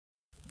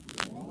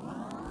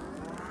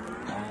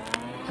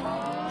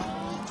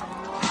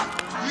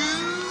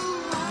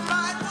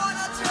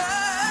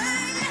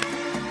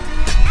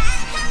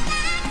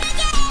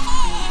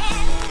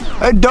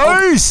Hey,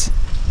 Dice! Hey,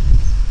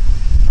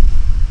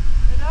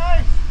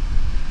 Dice!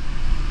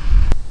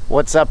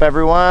 What's up,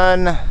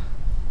 everyone?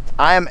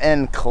 I am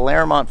in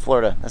Claremont,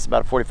 Florida. That's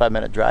about a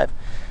 45-minute drive.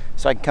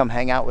 So I can come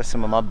hang out with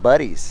some of my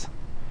buddies.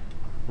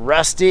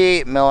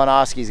 Rusty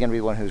Milanowski is going to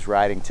be one who's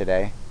riding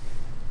today.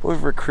 But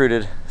we've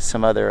recruited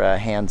some other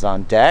hands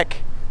on deck.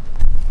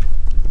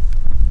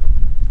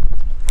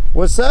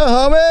 What's up,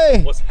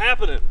 homie? What's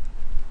happening?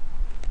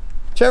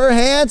 Trevor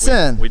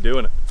Hansen. We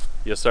doing it.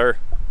 Yes, sir.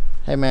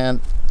 Hey,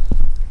 man.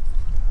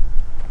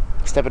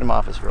 Step into my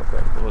office real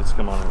quick. Well, let's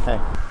come on in. Hey.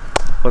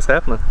 What's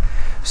happening?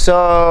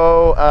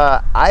 So,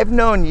 I've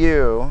known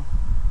you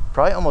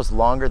probably almost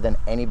longer than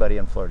anybody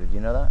in Florida. Do you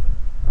know that?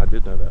 I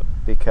did know that.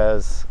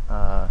 Because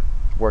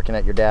working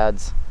at your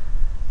dad's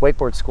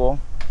wakeboard school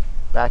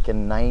back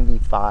in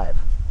 '95.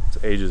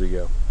 It's ages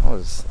ago. It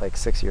was like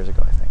 6 years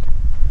ago, I think.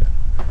 Yeah.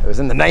 It was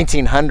in the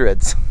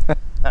 1900s.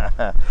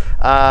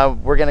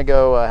 We're gonna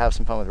go have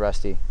some fun with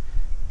Rusty,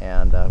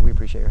 and we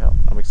appreciate your help.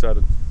 I'm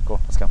excited.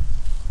 Cool, let's go.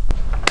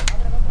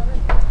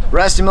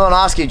 Rusty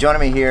Milanowski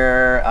joining me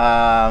here.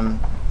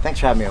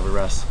 Thanks for having me over,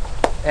 Russ.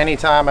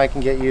 Anytime I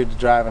can get you to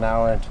drive an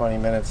hour and 20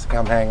 minutes to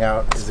come hang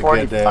out is a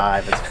good day.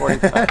 It's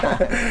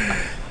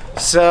 45.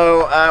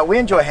 So we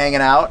enjoy hanging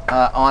out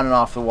on and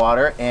off the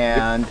water,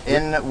 and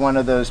in one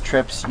of those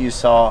trips you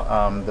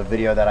saw the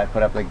video that I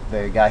put up, like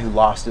the guy who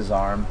lost his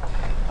arm.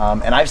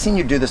 And I've seen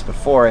you do this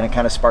before, and it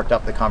kind of sparked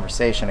up the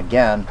conversation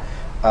again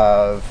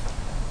of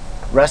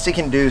Rusty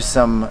can do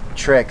some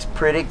tricks,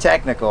 pretty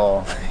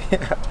technical,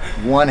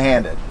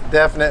 one-handed.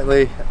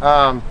 Definitely.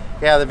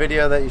 Yeah, the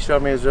video that you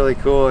showed me is really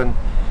cool, and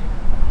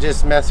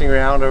just messing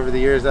around over the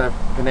years I've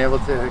been able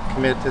to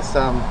commit to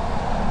some,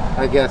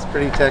 I guess,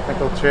 pretty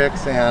technical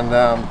tricks, and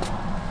I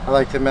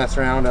like to mess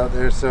around out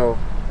there. So,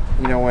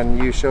 you know, when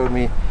you showed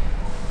me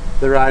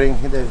the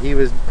riding that he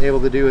was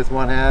able to do with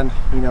one hand,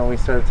 you know, we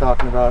started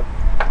talking about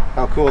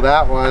how cool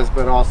that was,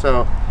 but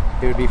also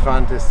it would be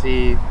fun to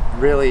see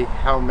really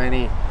how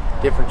many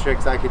different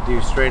tricks I could do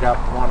straight up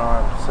one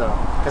arm. So,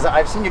 because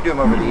I've seen you do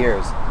them over the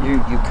years. You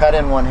cut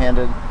in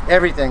one-handed.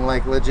 Everything,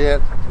 like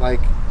legit,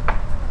 like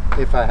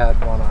if I had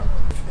one arm.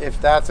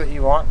 If that's what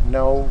you want,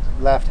 no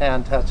left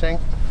hand touching.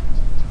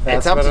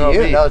 It's up to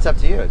you. No, it's up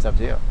to you. It's up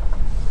to you.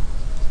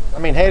 I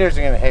mean, haters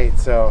are gonna hate,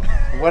 so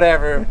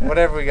whatever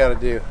we gotta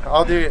do.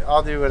 I'll do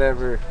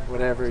whatever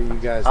you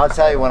guys. I'll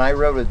tell you, when I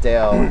rode with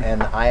Dale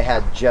and I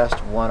had just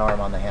one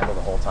arm on the handle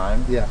the whole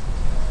time. Yeah.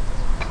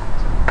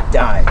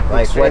 Die.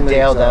 Like Extremely what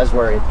Dale does,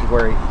 exhausting.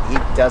 where he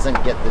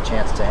doesn't get the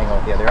chance to hang on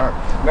with the other arm.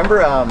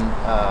 Remember,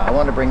 I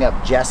wanted to bring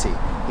up Jesse.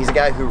 He's a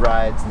guy who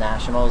rides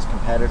nationals,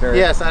 competitor.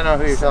 Yes, I know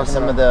who you're talking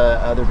some about. of the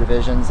other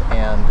divisions,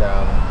 and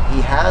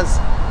he has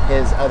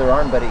his other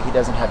arm, but he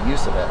doesn't have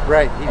use of it.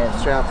 Right, he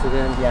straps it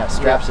in. Yeah,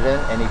 straps it in,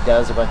 and he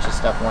does a bunch of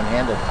stuff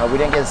one-handed. We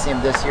didn't get to see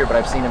him this year, but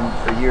I've seen him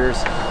for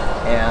years,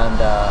 and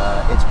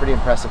it's pretty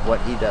impressive what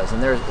he does.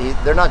 And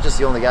they're not just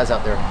the only guys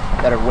out there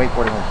that are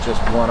wakeboarding with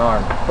just one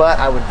arm. But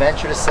I would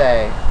venture to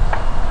say,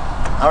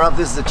 I don't know if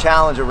this is a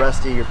challenge or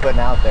Rusty you're putting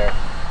out there,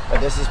 but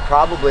this is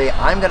probably,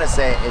 I'm going to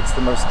say it's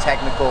the most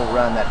technical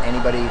run that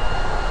anybody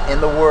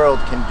in the world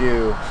can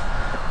do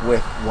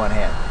with one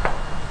hand.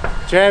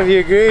 Trev, you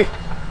agree?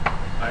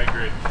 I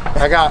agree.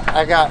 I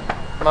got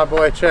my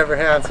boy Trevor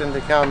Hansen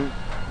to come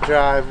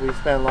drive. We've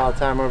spent a lot of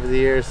time over the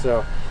years,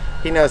 so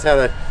he knows how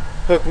to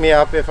hook me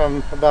up if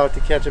I'm about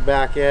to catch a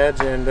back edge.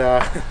 And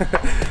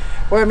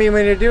well, I mean,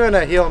 when you're doing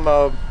a heel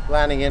mob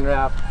landing in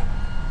wrap,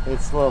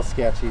 it's a little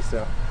sketchy,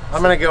 so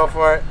I'm gonna go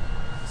for it,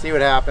 see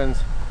what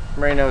happens.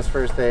 Murray knows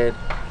first aid,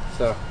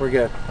 so we're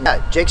good. Yeah,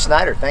 Jake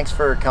Snider, thanks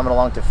for coming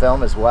along to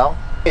film as well.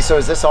 Hey, so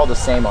is this all the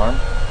same arm?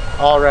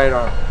 All right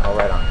arm. All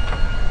right arm.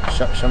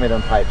 Show me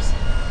them pipes.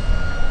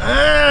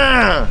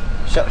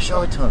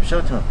 Show it to him. Show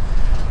it to him.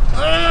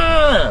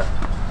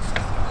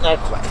 Not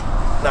quite.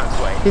 Not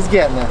quite. He's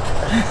getting it.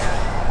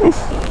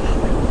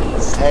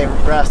 Hey,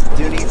 Russ,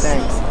 do neat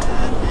things.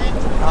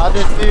 I'll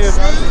just do a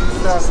bunch of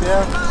stuff,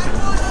 yeah.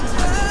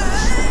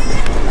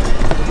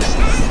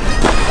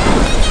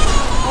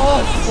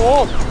 Oh,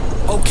 cool.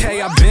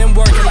 Okay, I've been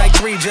working like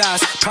 3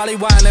 jobs. Probably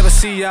why I never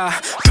see ya.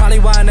 Probably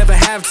why I never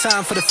have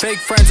time for the fake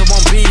friends I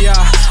won't be ya.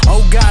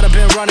 Oh God, I've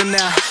been running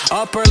now.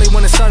 Up early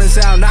when the sun is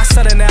out. Not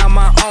setting out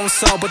my own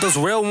soul, but those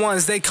real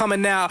ones, they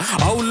coming out.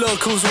 Oh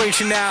look who's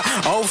reaching out.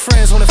 Old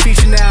friends wanna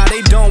feature now.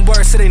 They don't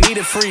work, so they need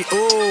it free.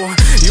 Ooh,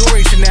 you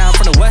reaching out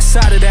from the west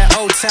side of that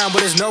old town, but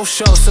there's no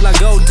shows till I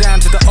go down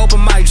to the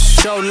open mic.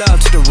 Show love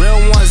to the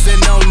real ones they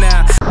know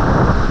now.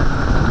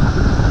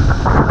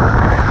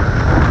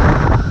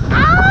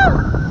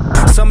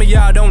 Some of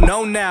y'all don't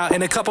know now.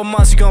 In a couple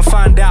months, you gon'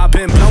 find out.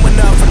 Been blowing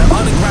up from the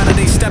underground, and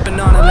they stepping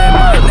on a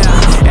landmine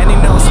now. And he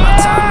knows my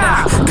time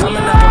now.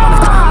 Coming up, I'm on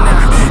the climb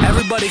now.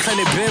 Everybody claim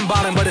they been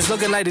bottom, but it's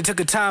looking like they took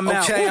a time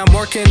out. Okay, I'm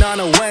working on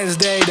a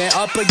Wednesday, then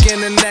up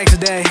again the next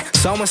day.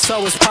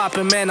 So-and-so is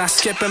popping, man, I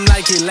skip him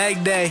like he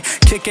leg day.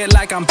 Kick it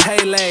like I'm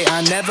Pele,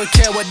 I never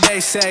care what they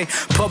say.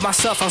 Put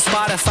myself on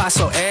Spotify,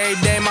 so every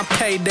day my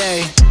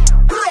payday.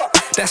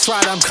 That's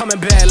right, I'm coming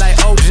back like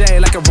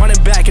OJ, like a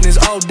running back in his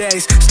old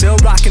days. Still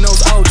rocking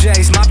those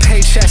OJs. My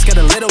paychecks get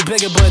a little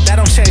bigger, but that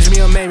don't change me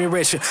or make me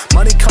richer.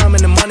 Money come and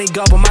the money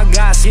go, but my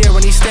guy's here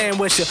and he's staying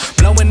with you.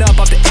 Blowing up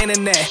off the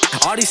internet.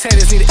 All these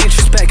haters need to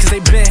introspect, cause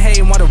they been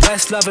hating while the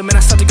rest love him. And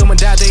I started going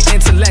down their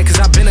intellect, cause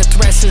I've been a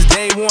threat since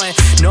day one.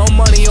 No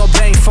money or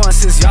bank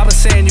funds, since y'all been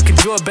saying you can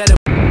do it better.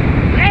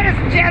 Ladies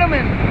and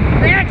gentlemen,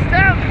 next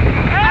up,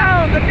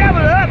 the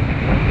double up,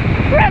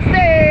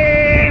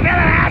 Rusty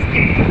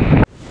Milanowski.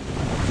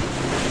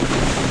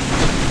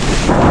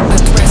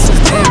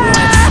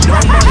 No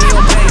money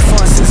or bank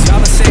funds, since y'all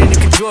been saying you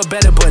can do it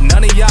better, but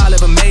none of y'all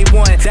ever made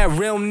one. That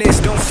realness,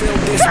 don't feel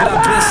this, but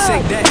I've been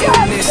sick. That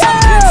illness,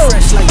 I've been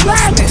fresh like Will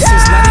Smith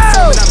since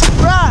 94 when I'm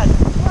Run!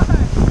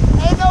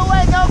 Ain't no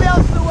way nobody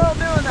else in the world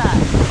doing that.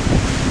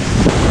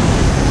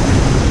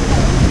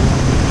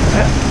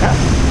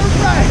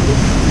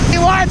 He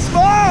wants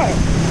more!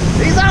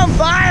 He's on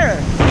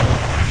fire!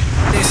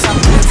 I've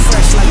been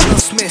fresh like Will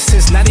Smith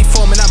since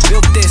 94 when I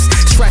built this.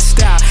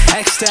 Stressed out,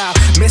 X'd out,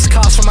 missed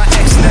calls from my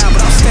ex now,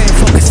 but I'm staying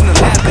focused in the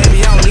lab,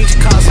 baby. I don't need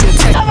your calls for your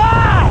text. Come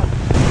on!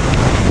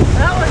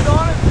 That was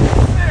on it.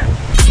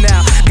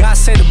 Now, God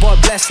say the boy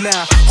blessed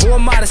now. Who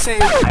am I to say?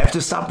 I have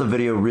to stop the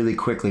video really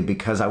quickly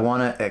because I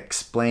want to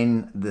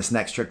explain this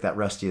next trick that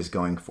Rusty is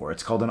going for.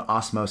 It's called an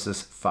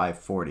osmosis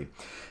 540.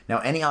 Now,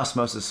 any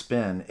osmosis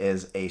spin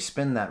is a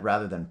spin that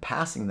rather than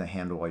passing the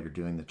handle while you're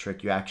doing the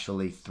trick, you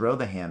actually throw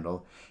the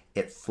handle,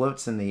 it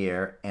floats in the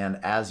air, and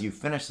as you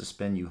finish the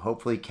spin, you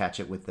hopefully catch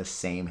it with the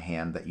same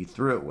hand that you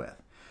threw it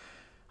with.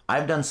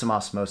 I've done some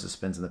osmosis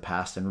spins in the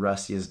past, and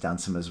Rusty has done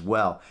some as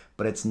well,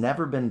 but it's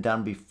never been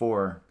done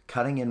before,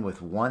 cutting in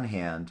with one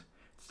hand,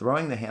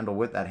 throwing the handle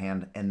with that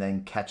hand, and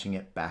then catching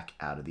it back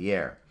out of the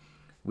air.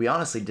 We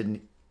honestly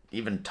didn't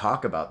even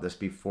talk about this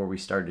before we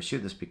started to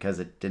shoot this because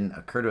it didn't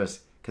occur to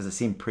us because it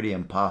seemed pretty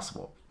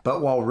impossible.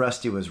 But while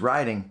Rusty was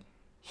riding,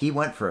 he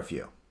went for a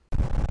few.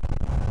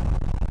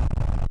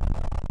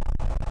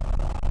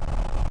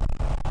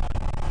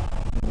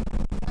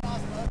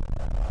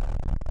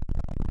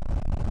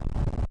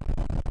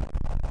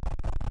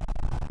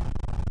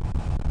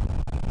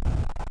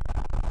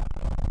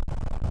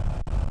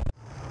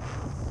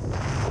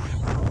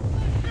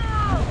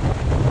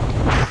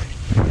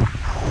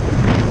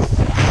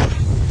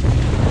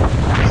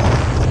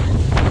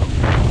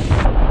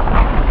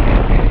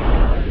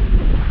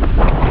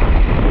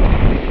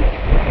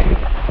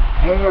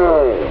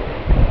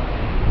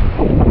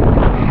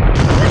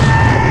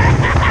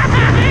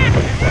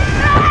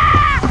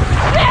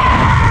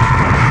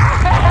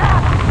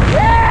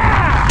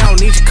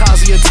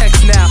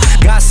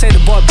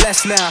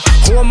 Now,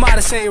 who am I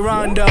to say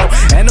Rondo?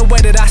 And the way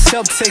that I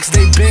sell ticks,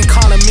 they been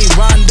calling me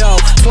Rondo.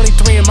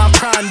 23 in my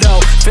prime though,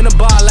 finna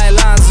ball like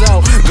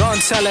Lonzo. Go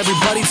and tell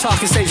everybody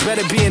talking stage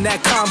better be in that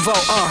convo.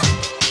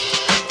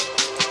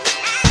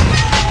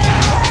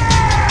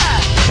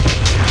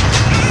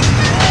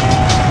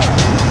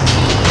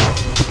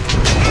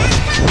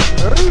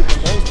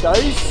 Thanks,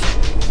 Dice.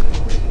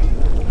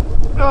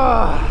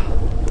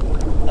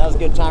 That was a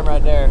good time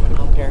right there. I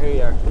don't care who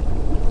you are.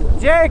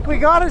 Jake, we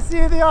gotta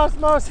see the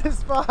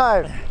Osmosis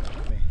 5.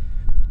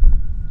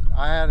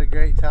 I had a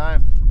great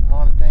time. I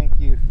want to thank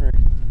you for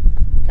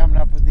coming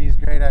up with these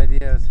great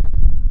ideas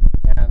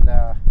and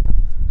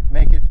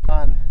make it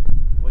fun.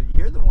 Well,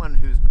 you're the one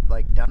who's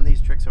like done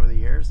these tricks over the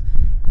years,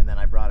 and then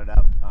I brought it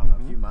up a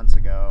few months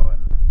ago,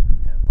 and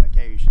like,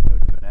 hey, you should go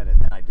do an edit.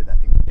 Then I did that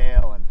thing with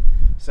Dale, and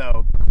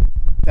so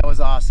that was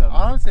awesome.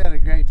 I honestly had a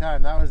great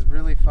time. That was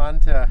really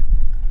fun to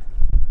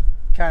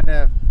kind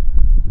of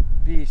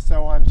be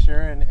so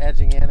unsure and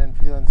edging in and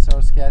feeling so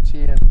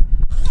sketchy and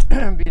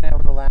being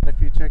able to land a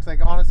few tricks.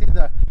 Like honestly,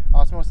 the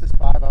Osmosis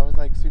 5, I was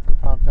like super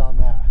pumped on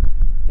that.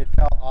 It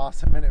felt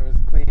awesome and it was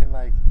clean.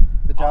 Like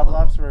the double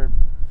ups were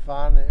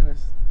fun. It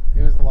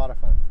was a lot of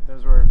fun.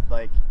 Those were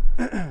like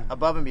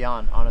above and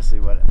beyond,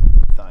 honestly, what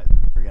I thought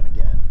we were gonna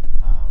get.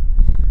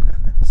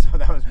 So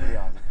that was pretty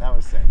awesome. That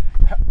was sick.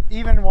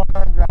 Even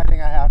one-armed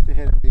riding, I have to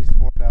hit at least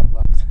 4 double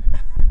ups.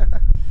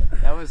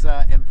 That was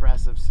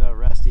impressive. So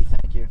Rusty,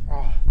 thank you.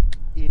 Oh,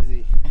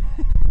 easy.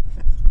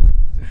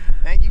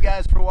 Thank you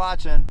guys for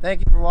watching.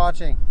 Thank you for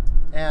watching.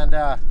 And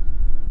I'm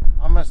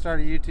gonna start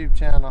a YouTube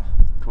channel.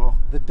 Cool.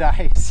 The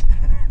Dice.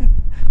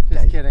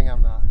 Just kidding,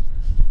 I'm not.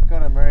 Go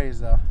to Murray's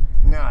though.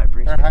 No, I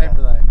appreciate that. Or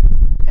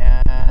Hyperlite.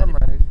 And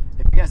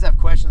if you guys have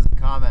questions and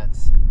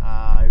comments,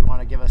 you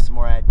want to give us some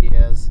more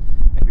ideas,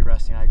 maybe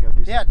Rusty and I go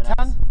do something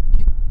else.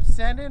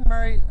 Send in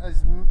Murray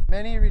as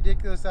many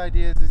ridiculous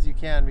ideas as you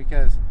can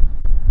because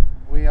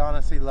we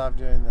honestly love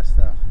doing this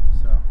stuff.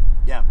 So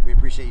yeah, we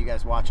appreciate you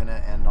guys watching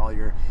it and all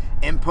your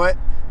input.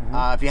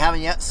 If you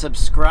haven't yet,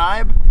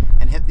 subscribe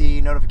and hit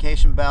the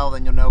notification bell,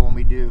 then you'll know when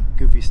we do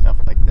goofy stuff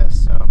like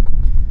this. So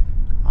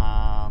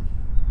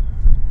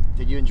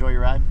Did you enjoy your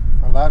ride?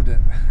 I loved it.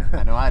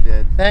 I know I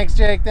did. Thanks,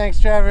 Jake.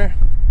 Thanks, Trevor.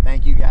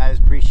 Thank you guys.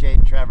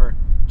 Appreciate Trevor,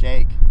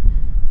 Jake,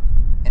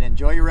 and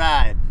enjoy your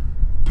ride.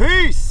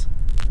 Peace.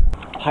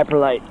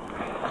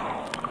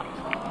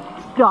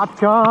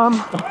 Hyperlite.com.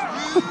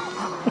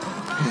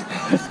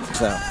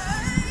 So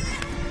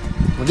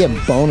we're getting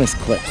bonus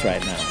clips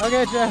right now.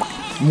 Okay,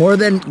 Jeff. More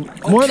than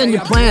you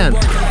planned.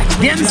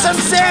 Getting some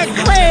sick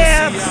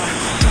clips.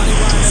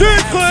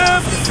 Sick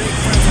clips.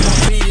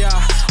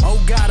 Oh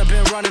God, I've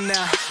been running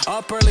now.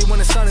 Up early when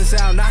the sun is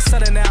out. Not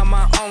setting out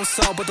my own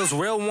soul, but those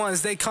real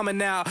ones, they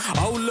coming out.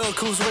 Oh, look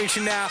who's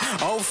reaching out.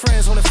 Old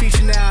friends wanna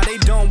feature now. They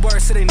don't work,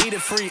 so they need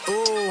it free.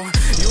 Ooh,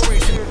 you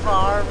reaching. My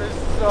arm is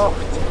so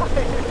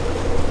tight.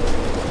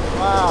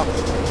 Wow.